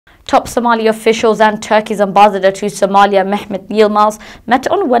Top Somali officials and Turkey's ambassador to Somalia Mehmet Yilmaz met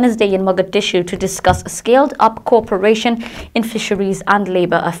on Wednesday in Mogadishu to discuss scaled-up cooperation in fisheries and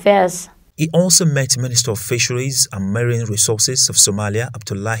labour affairs. He also met Minister of Fisheries and Marine Resources of Somalia,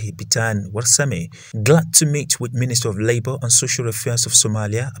 Abdullahi Bitan Warsame. Glad to meet with Minister of Labour and Social Affairs of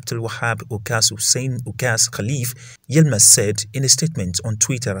Somalia, Abdul Wahab Ukas Hussein Ukas Khalif, Yilmaz said in a statement on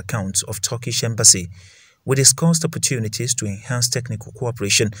Twitter account of Turkish Embassy. We discussed opportunities to enhance technical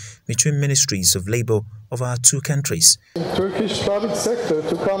cooperation between ministries of labour of our two countries. Turkish public sector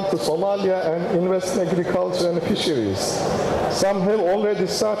to come to Somalia and invest in agriculture and fisheries. Some have already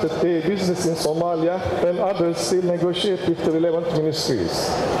started their business in Somalia and others still negotiate with the relevant ministries.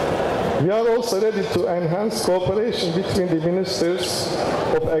 We are also ready to enhance cooperation between the ministers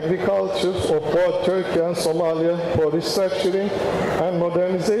of agriculture of both Turkey and Somalia for restructuring and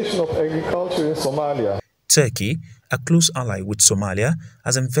modernization of agriculture in Somalia. Turkey, a close ally with Somalia,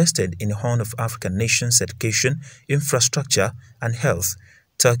 has invested in the Horn of African nations' education, infrastructure and health.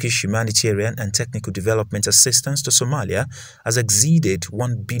 Turkish humanitarian and technical development assistance to Somalia has exceeded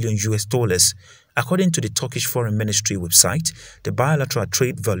 $1 billion. According to the Turkish Foreign Ministry website, the bilateral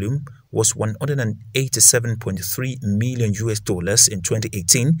trade volume was $187.3 million in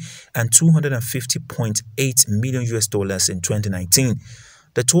 2018 and $250.8 million in 2019.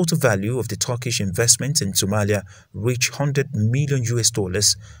 The total value of the Turkish investment in Somalia reached $100 million.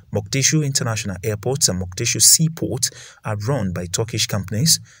 Mogadishu International Airport and Mogadishu Seaport are run by Turkish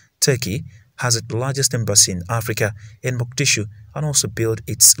companies. Turkey has its largest embassy in Africa in Mogadishu and also built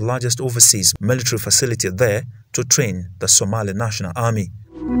its largest overseas military facility there to train the Somali National Army.